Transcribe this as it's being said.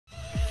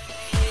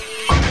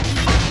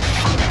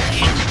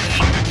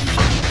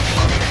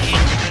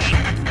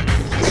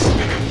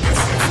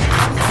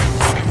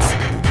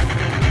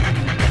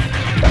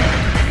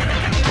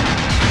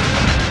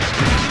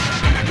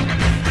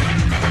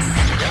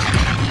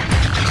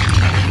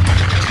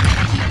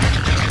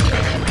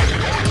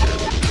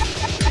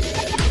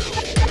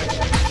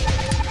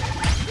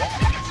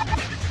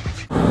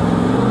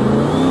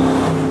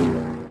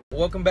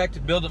welcome back to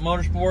Build It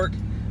Motorsport.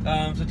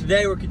 So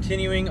today we're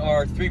continuing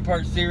our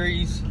three-part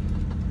series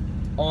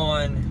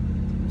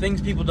on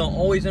things people don't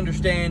always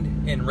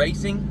understand in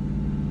racing.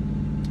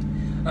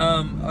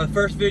 Our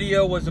first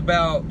video was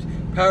about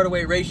power to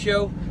weight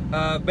ratio.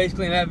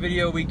 Basically in that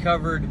video we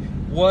covered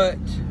what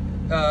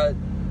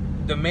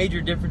the major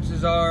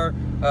differences are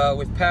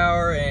with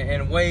power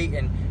and weight,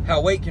 and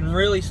how weight can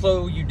really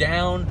slow you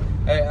down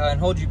and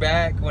hold you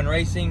back when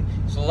racing.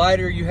 So the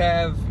lighter you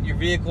have your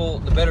vehicle,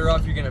 the better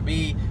off you're going to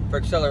be for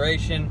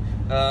acceleration,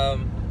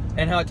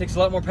 and how it takes a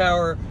lot more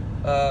power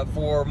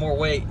for more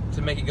weight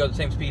to make it go the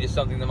same speed as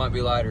something that might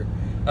be lighter.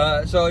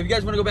 So if you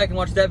guys want to go back and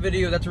watch that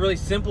video, that's a really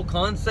simple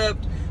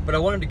concept, but I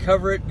wanted to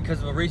cover it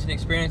because of a recent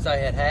experience I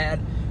had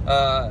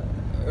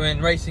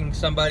when racing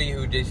somebody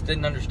who just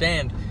didn't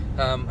understand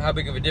how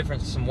big of a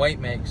difference some weight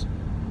makes.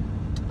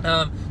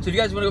 So if you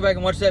guys want to go back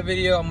and watch that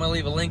video, I'm going to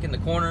leave a link in the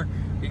corner.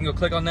 You can go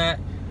click on that,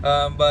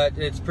 but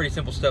it's pretty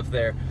simple stuff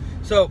there.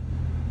 So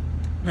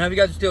now if you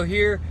guys are still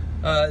here,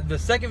 the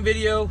second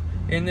video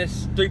in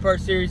this three-part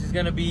series is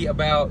going to be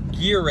about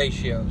gear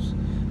ratios,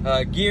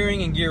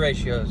 gearing and gear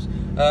ratios.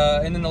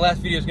 And then the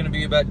last video is going to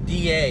be about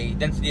DA,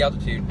 density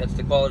altitude. That's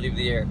the quality of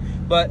the air.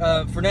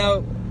 But for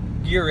now,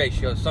 gear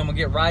ratios. So I'm going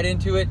to get right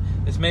into it.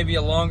 This may be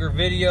a longer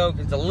video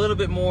because it's a little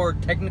bit more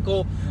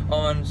technical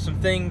on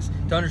some things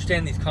to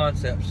understand these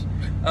concepts.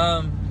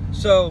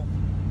 So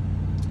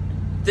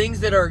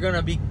things that are going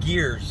to be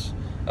gears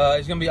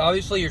is going to be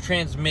obviously your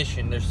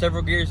transmission. There's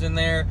several gears in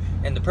there,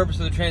 and the purpose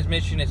of the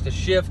transmission is to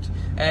shift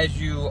as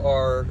you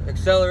are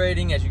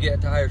accelerating, as you get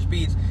to higher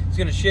speeds. It's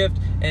going to shift,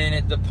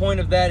 and the point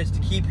of that is to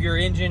keep your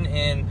engine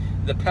in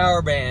the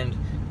power band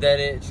that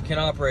it can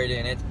operate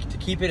in. It's to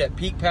keep it at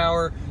peak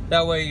power.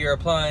 That way you're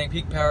applying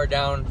peak power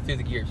down through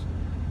the gears.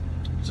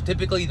 So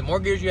typically the more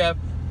gears you have,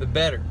 the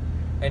better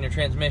in your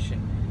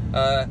transmission.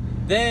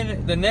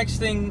 Then the next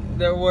thing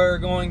that we're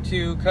going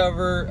to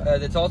cover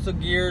that's also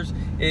gears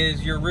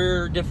is your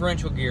rear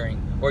differential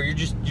gearing, or your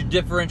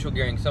differential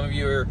gearing. Some of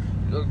you are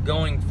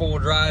going full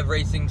drive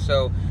racing,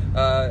 so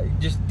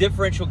just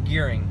differential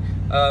gearing.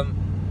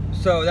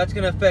 So that's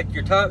going to affect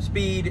your top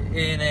speed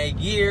in a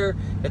gear.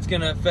 That's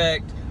going to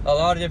affect a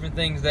lot of different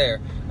things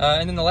there.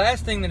 And then the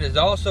last thing that is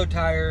also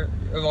tire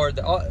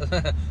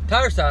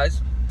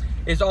size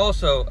is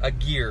also a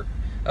gear.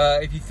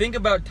 If you think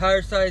about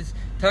tire size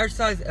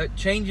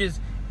changes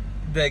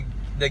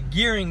the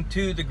gearing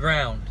to the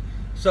ground.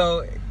 So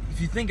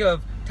if you think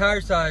of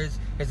tire size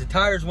as the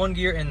tire's one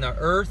gear and the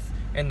earth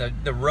and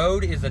the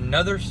road is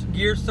another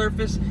gear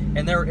surface,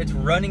 and it's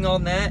running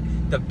on that,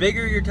 the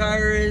bigger your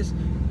tire is,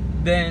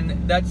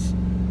 then that's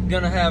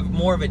gonna have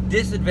more of a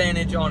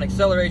disadvantage on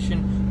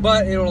acceleration,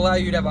 but it'll allow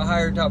you to have a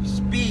higher top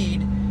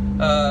speed,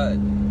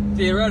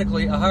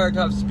 theoretically a higher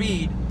top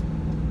speed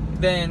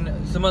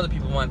than some other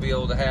people might be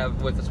able to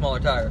have with a smaller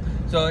tire.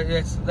 So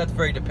that's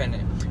very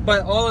dependent.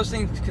 But all those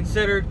things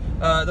considered,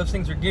 those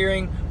things are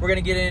gearing. We're going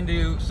to get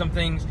into some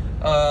things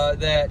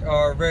that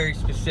are very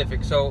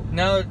specific. So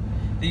now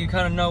that you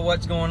kind of know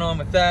what's going on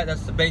with that,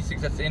 that's the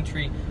basics. That's the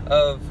entry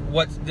of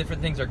what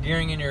different things are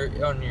gearing in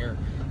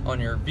on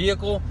your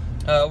vehicle.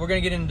 We're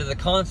going to get into the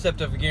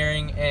concept of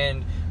gearing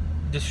and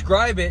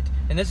describe it,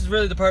 and this is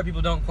really the part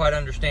people don't quite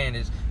understand,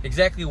 is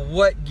exactly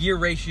what gear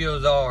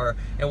ratios are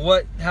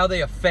and how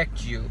they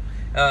affect you.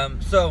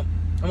 So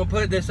I'm gonna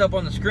put this up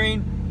on the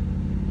screen.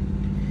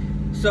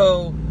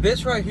 So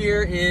this right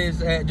here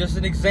is just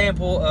an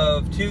example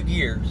of two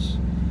gears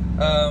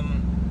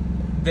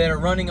that are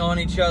running on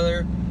each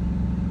other,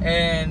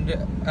 and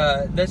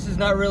this is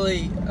not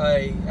really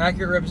an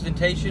accurate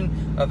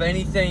representation of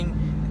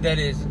anything that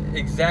is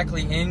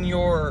exactly in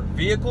your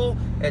vehicle.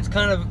 It's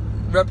kind of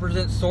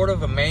represents sort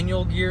of a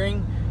manual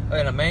gearing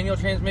and a manual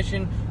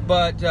transmission,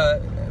 but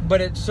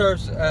it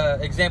serves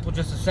example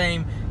just the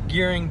same,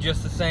 gearing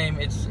just the same.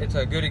 It's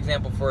a good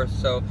example for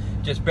us, so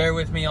just bear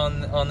with me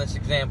on this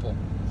example.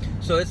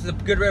 So this is a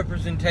good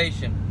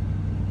representation.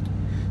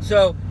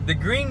 So the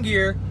green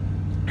gear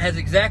has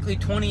exactly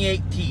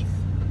 28 teeth,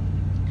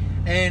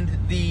 and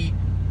the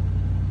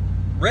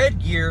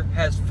red gear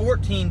has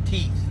 14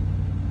 teeth.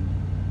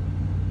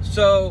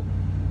 So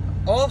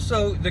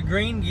also, the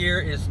green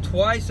gear is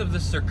twice of the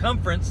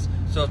circumference,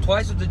 so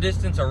twice of the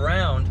distance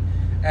around,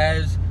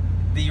 as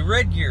the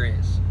red gear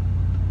is.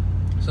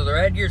 So the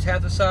red gear is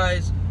half the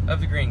size of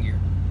the green gear.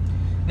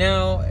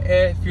 Now,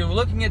 if you're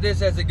looking at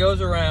this as it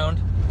goes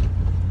around,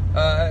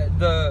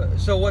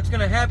 so what's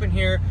going to happen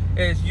here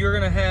is you're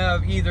going to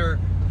have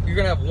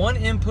one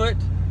input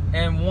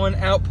and one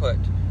output,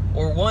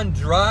 or one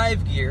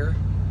drive gear,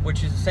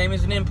 which is the same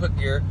as an input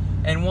gear,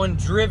 and one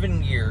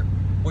driven gear,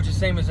 which is the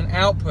same as an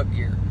output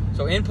gear.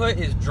 So input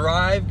is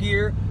drive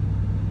gear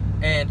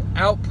and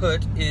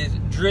output is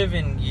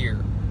driven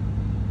gear.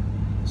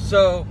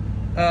 So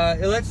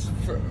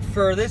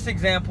for this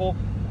example,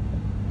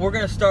 we're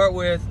going to start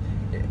with,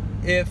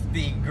 if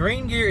the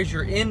green gear is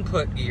your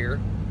input gear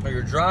or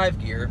your drive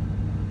gear,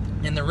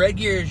 and the red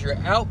gear is your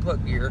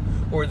output gear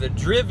or the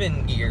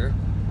driven gear,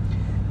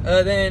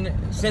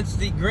 then since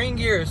the green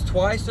gear is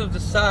twice of the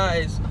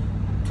size,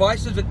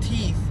 twice of the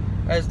teeth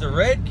as the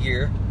red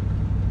gear,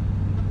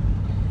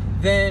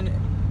 then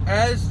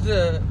as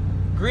the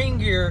green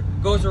gear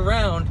goes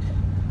around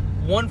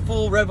one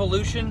full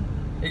revolution,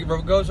 it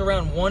goes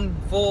around one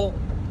full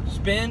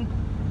spin,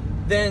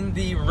 then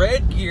the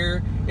red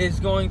gear is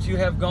going to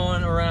have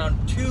gone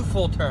around 2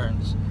 full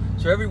turns.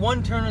 So every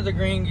 1 turn of the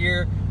green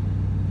gear,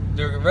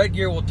 the red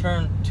gear will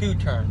turn 2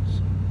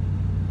 turns.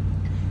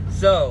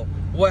 So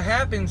what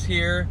happens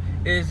here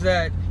is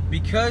that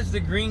because the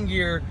green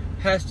gear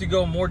has to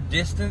go more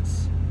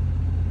distance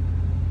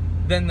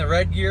than the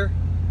red gear,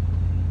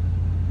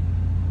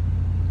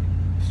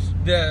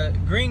 the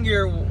green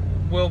gear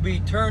will be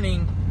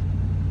turning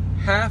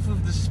half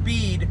of the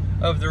speed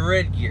of the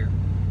red gear.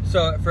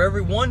 So for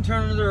every 1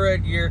 turn of the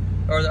red gear,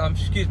 or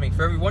excuse me,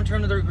 for every 1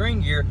 turn of the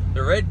green gear,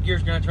 the red gear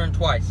is going to turn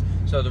twice.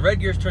 So the red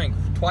gear is turning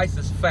twice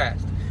as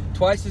fast,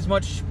 twice as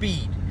much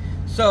speed.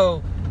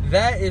 So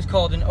that is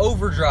called an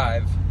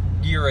overdrive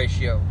gear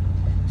ratio.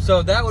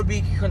 So that would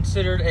be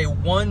considered a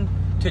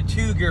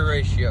 1-to-2 gear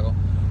ratio,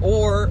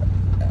 or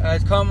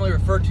as commonly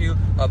referred to,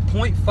 a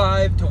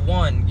 0.5 to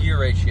 1 gear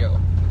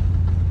ratio.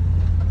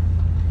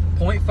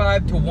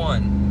 0.5 to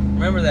 1.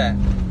 Remember that.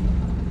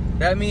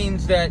 That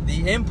means that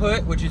the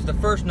input, which is the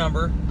first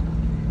number,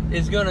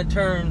 is going to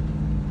turn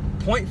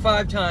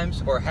 0.5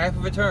 times, or half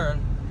of a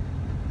turn,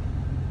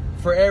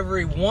 for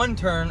every 1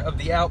 turn of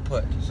the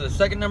output. So the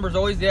second number is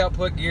always the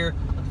output gear,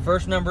 the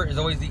first number is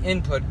always the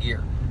input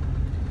gear.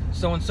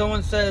 So when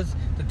someone says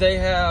that they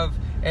have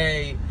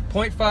a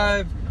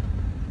 0.5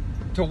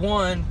 to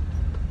 1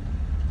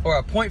 or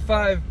a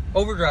 0.5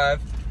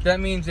 overdrive, that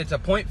means it's a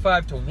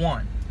 0.5 to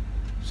 1.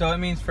 So it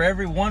means for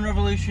every 1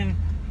 revolution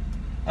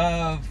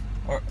of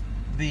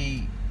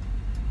the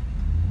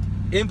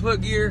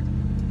input gear,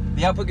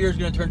 the output gear is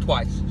going to turn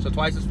twice, so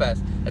twice as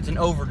fast. That's an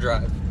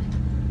overdrive.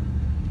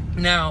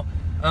 Now,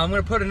 I'm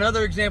going to put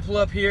another example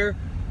up here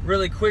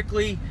really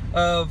quickly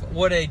of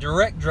what a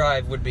direct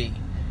drive would be.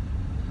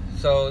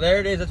 So there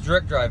it is, that's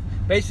direct drive.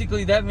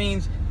 Basically, that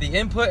means the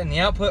input and the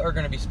output are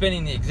going to be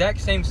spinning the exact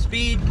same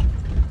speed.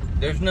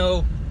 There's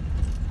no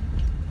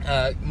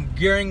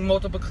gearing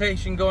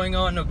multiplication going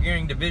on, no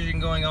gearing division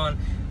going on.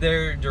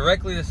 They're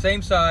directly the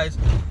same size.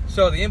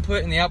 So the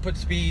input and the output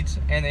speeds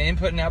and the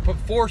input and output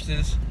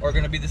forces are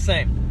going to be the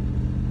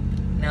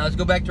same. Now let's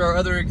go back to our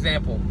other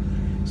example.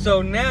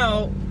 So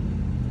now,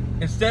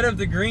 instead of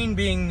the green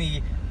being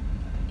the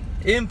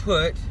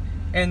input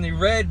and the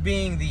red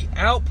being the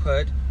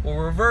output, we'll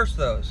reverse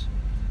those.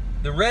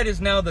 The red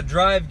is now the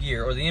drive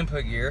gear, or the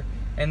input gear,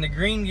 and the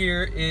green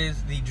gear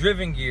is the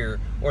driven gear,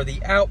 or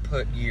the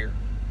output gear.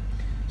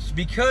 So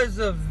because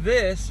of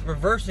this,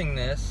 reversing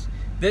this,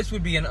 this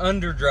would be an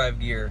underdrive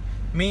gear,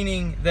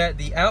 meaning that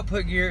the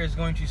output gear is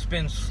going to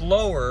spin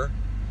slower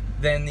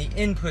than the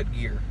input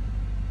gear.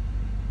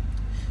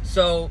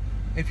 So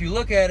if you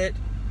look at it,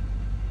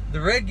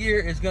 the red gear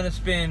is going to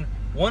spin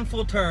 1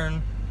 full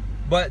turn,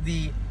 but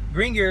the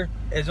green gear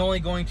is only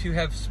going to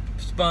have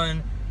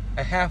spun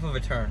a half of a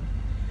turn.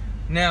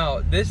 Now,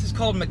 this is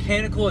called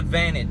mechanical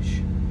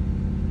advantage.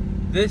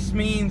 This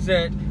means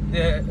that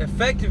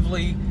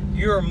effectively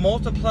you're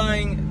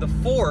multiplying the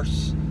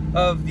force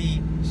of the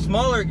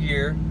smaller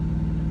gear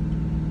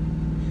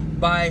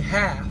by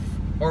half,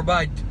 or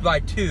by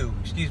 2,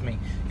 excuse me.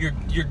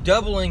 You're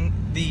doubling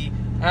the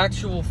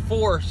actual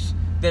force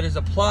that is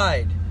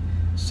applied.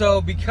 So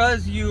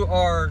because you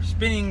are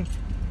spinning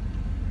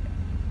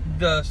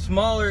the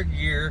smaller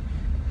gear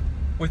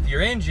with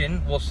your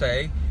engine, we'll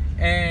say,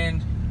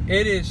 and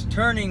it is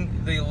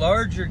turning the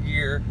larger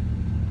gear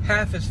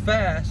half as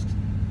fast,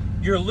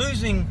 you're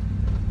losing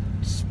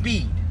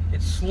speed.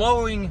 It's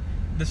slowing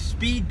the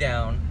speed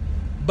down,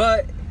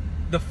 but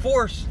the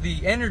force,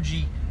 the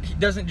energy,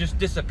 doesn't just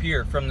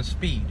disappear from the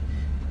speed.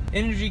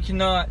 Energy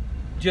cannot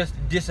just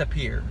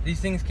disappear. These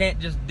things can't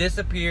just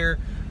disappear.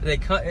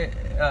 It's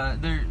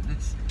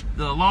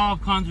the law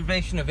of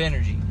conservation of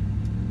energy.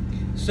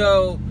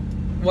 So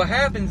what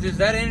happens is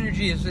that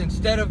energy is,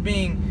 instead of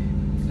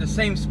being the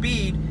same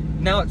speed,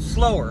 now it's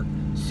slower.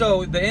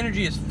 So the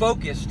energy is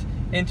focused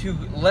into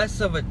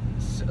less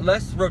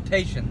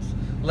rotations,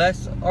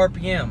 less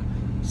RPM.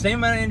 Same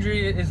amount of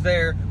energy is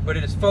there, but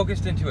it is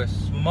focused into a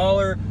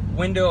smaller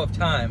window of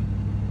time.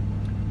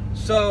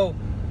 So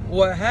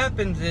what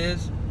happens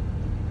is,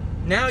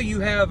 now you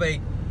have a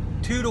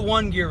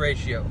 2-to-1 gear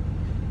ratio,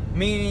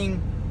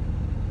 meaning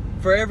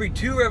for every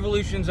 2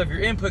 revolutions of your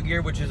input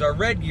gear, which is our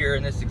red gear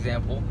in this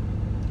example,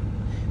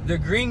 the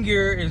green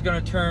gear is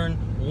going to turn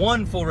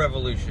 1 full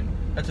revolution.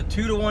 That's a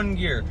 2-to-1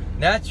 gear.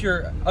 That's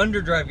your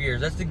underdrive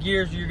gears. That's the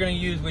gears you're going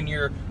to use when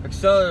you're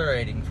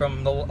accelerating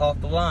from off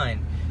the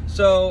line.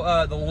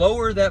 So the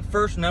lower that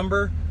first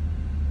number,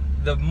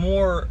 the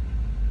more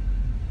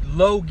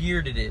low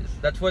geared it is.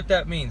 That's what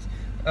that means.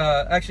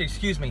 Actually,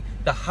 excuse me,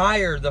 the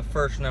higher the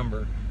first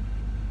number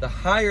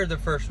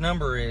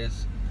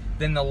is,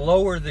 then the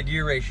lower the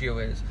gear ratio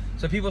is.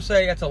 So people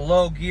say that's a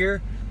low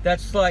gear.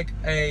 That's like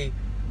a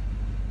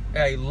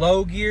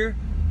low gear.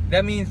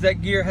 That means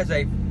that gear has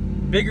a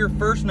bigger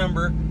first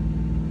number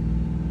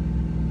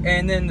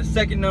and then the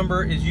second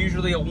number is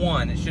usually a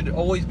 1. It should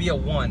always be a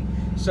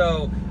 1.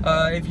 So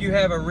if you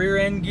have a rear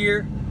end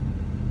gear,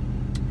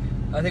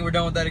 I think we're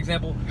done with that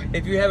example.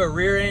 If you have a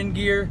rear end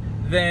gear,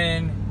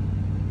 then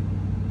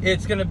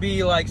it's going to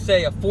be like,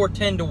 say, a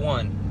 410 to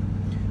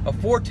 1. A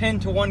 410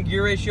 to 1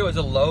 gear ratio is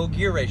a low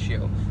gear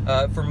ratio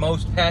for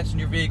most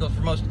passenger vehicles,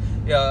 for most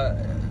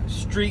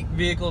street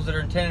vehicles that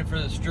are intended for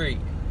the street.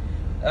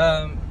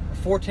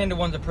 410 to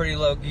 1 is a pretty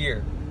low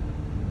gear.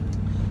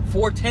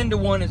 410 to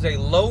 1 is a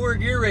lower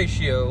gear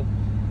ratio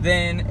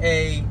than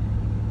a,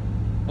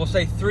 we'll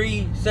say,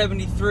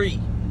 373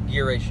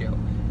 gear ratio.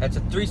 That's a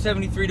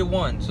 373 to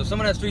 1. So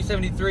someone has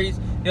 373s,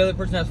 the other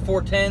person has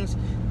 410s.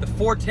 The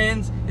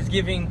 410s is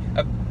giving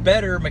a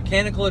better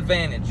mechanical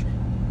advantage.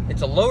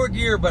 It's a lower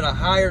gear, but a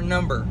higher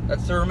number.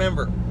 That's to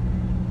remember.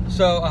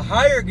 So a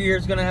higher gear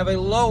is going to have a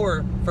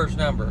lower first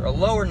number, a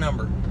lower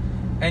number.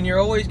 And you're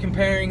always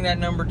comparing that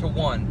number to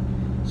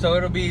 1. So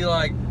it'll be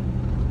like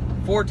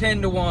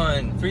 410 to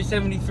 1,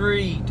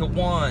 373 to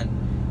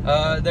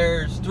 1.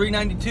 There's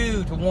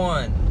 392 to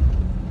 1.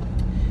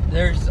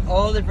 There's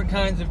all different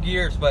kinds of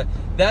gears, but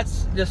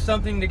that's just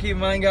something to keep in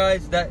mind,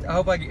 guys. That, I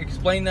hope I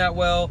explained that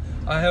well.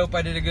 I hope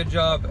I did a good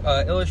job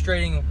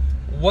illustrating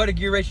what a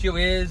gear ratio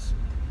is,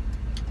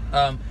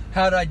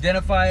 how to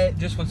identify it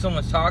just when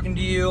someone's talking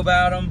to you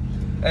about them,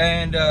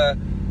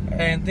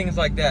 and things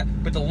like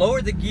that. But the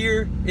lower the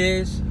gear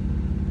is,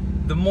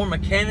 the more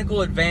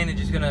mechanical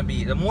advantage is going to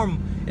be. The more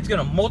it's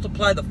going to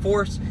multiply the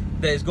force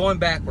that is going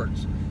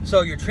backwards.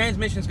 So your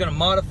transmission is going to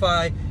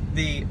modify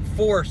the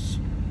force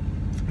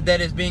that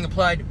is being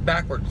applied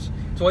backwards.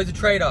 It's always a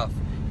trade-off.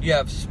 You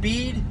have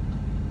speed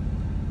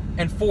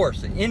and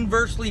force,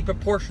 inversely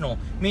proportional,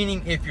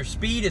 meaning if your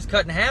speed is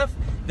cut in half,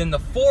 then the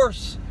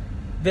force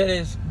that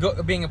is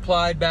being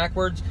applied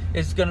backwards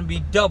is going to be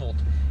doubled.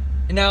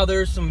 Now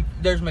there's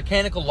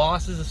mechanical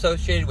losses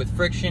associated with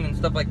friction and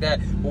stuff like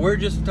that, but we're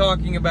just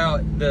talking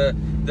about the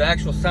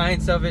actual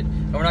science of it,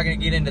 and we're not going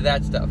to get into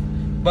that stuff.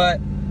 But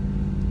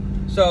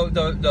so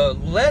the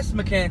less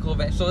mechanical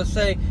advantage, so let's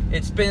say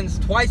it spins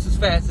twice as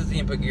fast as the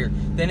input gear,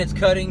 then it's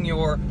cutting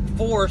your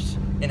force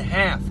in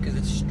half because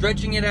it's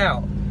stretching it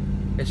out.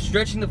 It's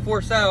stretching the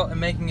force out and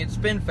making it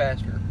spin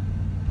faster.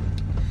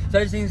 So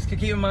those things to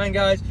keep in mind,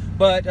 guys.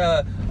 But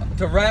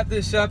to wrap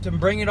this up, to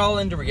bring it all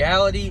into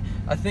reality,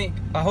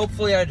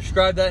 hopefully I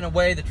described that in a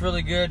way that's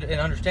really good and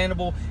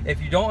understandable.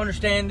 If you don't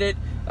understand it,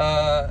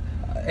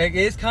 it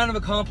is kind of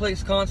a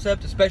complex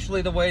concept,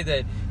 especially the way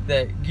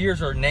that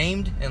gears are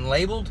named and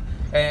labeled.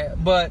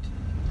 But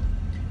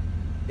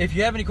if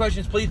you have any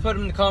questions, please put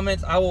them in the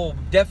comments. I will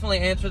definitely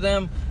answer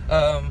them.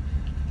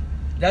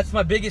 That's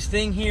my biggest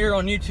thing here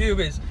on YouTube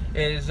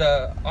is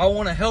I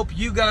want to help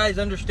you guys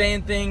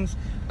understand things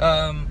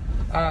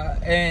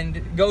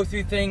and go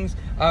through things.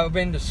 I've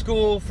been to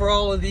school for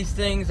all of these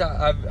things.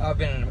 I've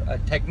been a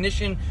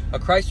technician, a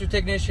Chrysler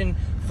technician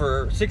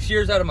for 6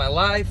 years out of my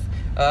life.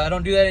 I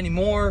don't do that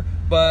anymore,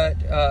 but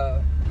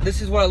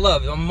this is what I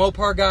love. I'm a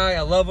Mopar guy.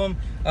 I love them,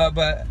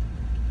 but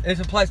it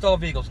applies to all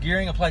vehicles.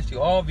 Gearing applies to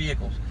all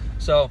vehicles.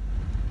 So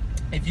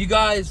if you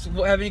guys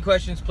have any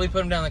questions, please put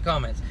them down in the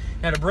comments.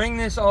 Now, to bring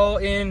this all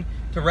in,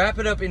 to wrap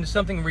it up into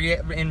something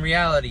in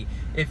reality,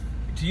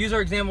 to use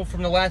our example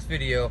from the last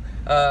video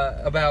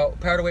about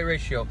power to weight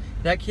ratio,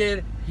 that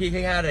kid, he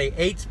had a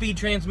 8-speed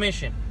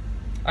transmission.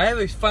 I have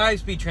a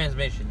 5-speed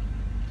transmission.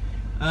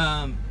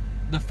 The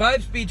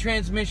 5-speed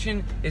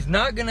transmission is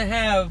not going to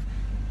have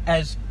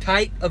as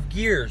tight of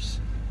gears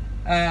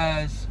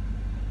as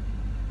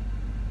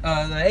the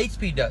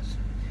 8-speed does.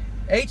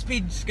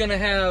 8-speed is going to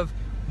have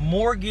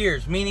more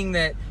gears, meaning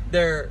that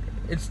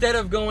instead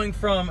of going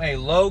from a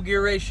low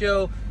gear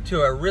ratio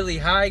to a really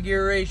high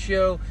gear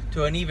ratio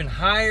to an even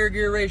higher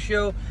gear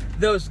ratio,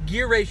 those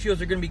gear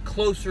ratios are going to be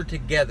closer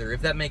together,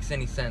 if that makes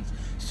any sense.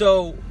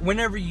 So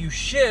whenever you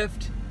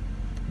shift,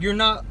 you're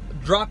not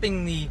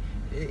dropping the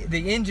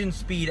engine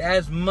speed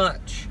as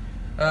much.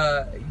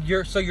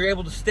 So you're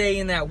able to stay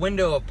in that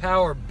window of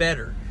power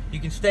better. You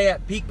can stay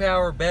at peak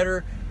power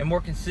better and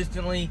more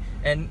consistently,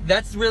 and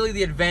that's really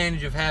the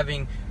advantage of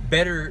having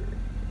better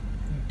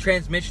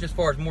transmission as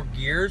far as more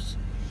gears.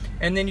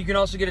 And then you can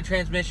also get a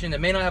transmission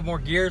that may not have more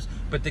gears,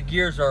 but the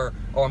gears are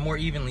more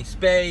evenly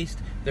spaced.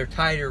 They're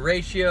tighter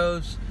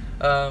ratios.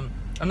 I'm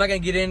not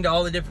going to get into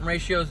all the different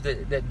ratios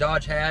that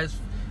Dodge has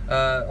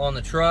on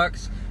the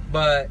trucks,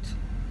 but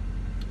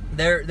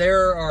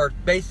there are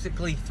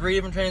basically 3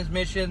 different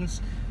transmissions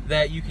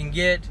that you can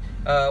get.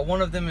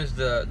 One of them is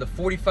the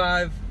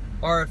 45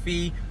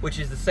 RFE, which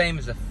is the same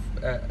as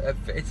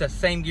it's the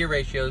same gear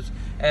ratios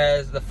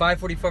as the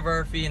 545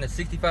 RFE and the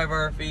 65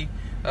 RFE.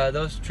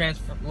 Those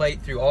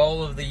translate through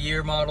all of the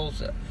year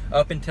models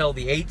up until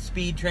the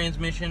 8-speed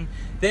transmission.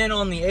 Then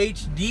on the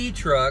HD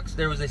trucks,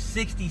 there was a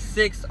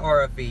 66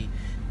 RFE.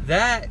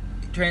 That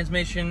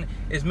transmission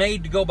is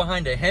made to go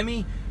behind a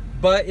Hemi,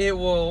 but it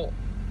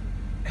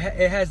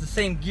has the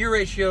same gear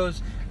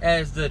ratios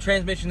as the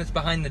transmission that's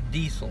behind the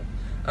diesel.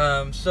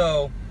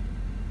 The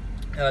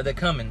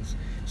Cummins.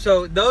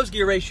 So those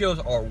gear ratios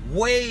are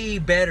way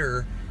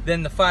better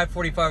than the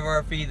 545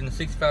 RFE, than the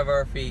 65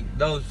 RFE.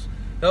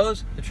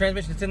 The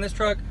transmission that's in this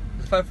truck,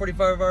 the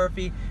 545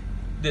 RFE,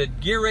 the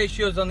gear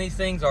ratios on these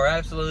things are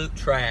absolute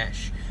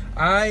trash.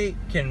 I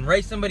can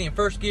race somebody in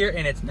first gear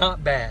and it's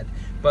not bad,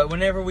 but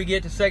whenever we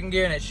get to second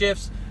gear and it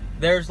shifts,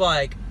 there's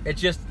like, it's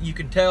just, you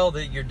can tell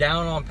that you're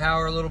down on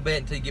power a little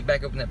bit until you get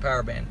back up in that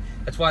power band.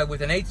 That's why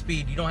with an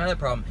 8-speed, you don't have that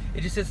problem.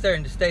 It just sits there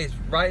and just stays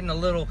right in a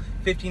little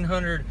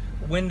 1500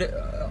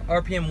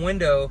 RPM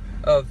window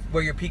of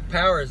where your peak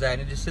power is at,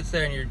 and it just sits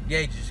there and your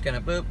gauge is just gonna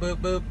boop,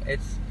 boop, boop.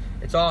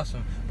 It's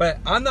awesome. But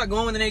I'm not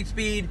going with an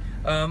 8-speed.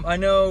 I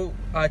know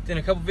in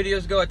a couple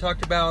videos ago I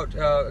talked about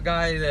a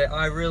guy that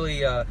I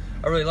really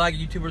like, a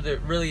YouTuber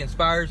that really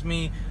inspires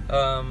me.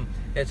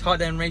 It's Hot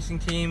Damn Racing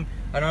Team.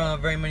 I don't know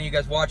very many of you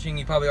guys watching,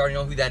 you probably already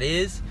know who that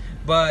is,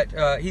 but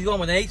he's going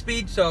with an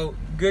 8-speed, so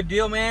good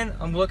deal, man.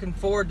 I'm looking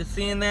forward to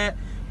seeing that.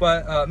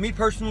 But me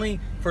personally,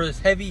 for this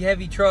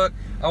heavy truck,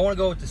 I want to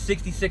go with the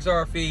 66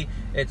 RFE.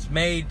 It's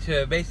made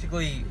to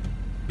basically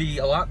be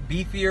a lot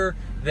beefier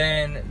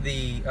than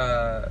the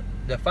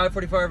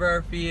 545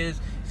 RFE is.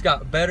 It's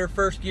got better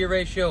first gear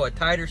ratio, a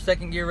tighter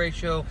second gear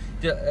ratio.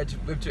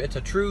 It's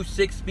a true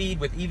 6-speed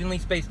with evenly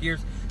spaced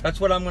gears. That's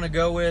what I'm going to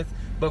go with.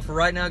 But for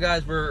right now,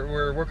 guys,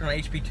 we're working on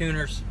HP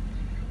tuners.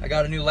 I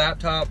got a new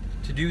laptop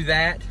to do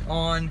that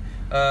on,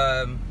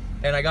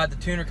 and I got the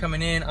tuner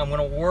coming in. I'm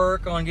going to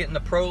work on getting the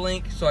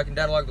ProLink so I can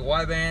data log the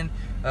wideband,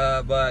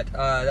 but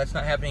that's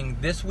not happening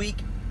this week.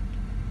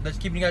 Let's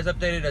keep you guys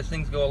updated as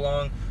things go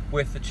along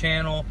with the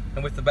channel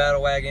and with the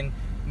Battle Wagon.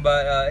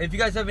 But if you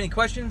guys have any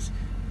questions,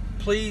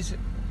 please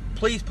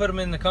put them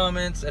in the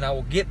comments and I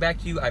will get back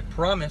to you. I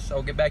promise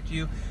I'll get back to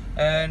you.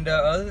 And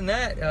other than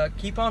that,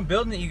 keep on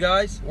building it, you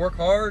guys. Work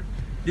hard,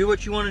 do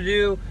what you want to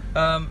do.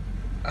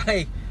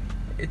 Hey,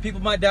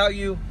 people might doubt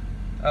you.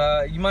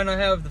 You might not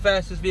have the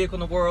fastest vehicle in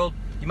the world.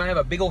 You might have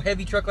a big old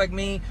heavy truck like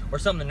me or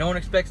something that no one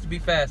expects to be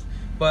fast.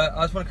 But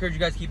I just want to encourage you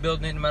guys to keep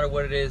building it no matter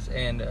what it is,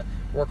 and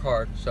work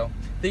hard. So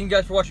thank you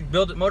guys for watching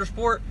Build It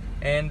Motorsport,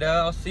 and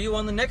I'll see you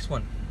on the next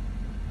one.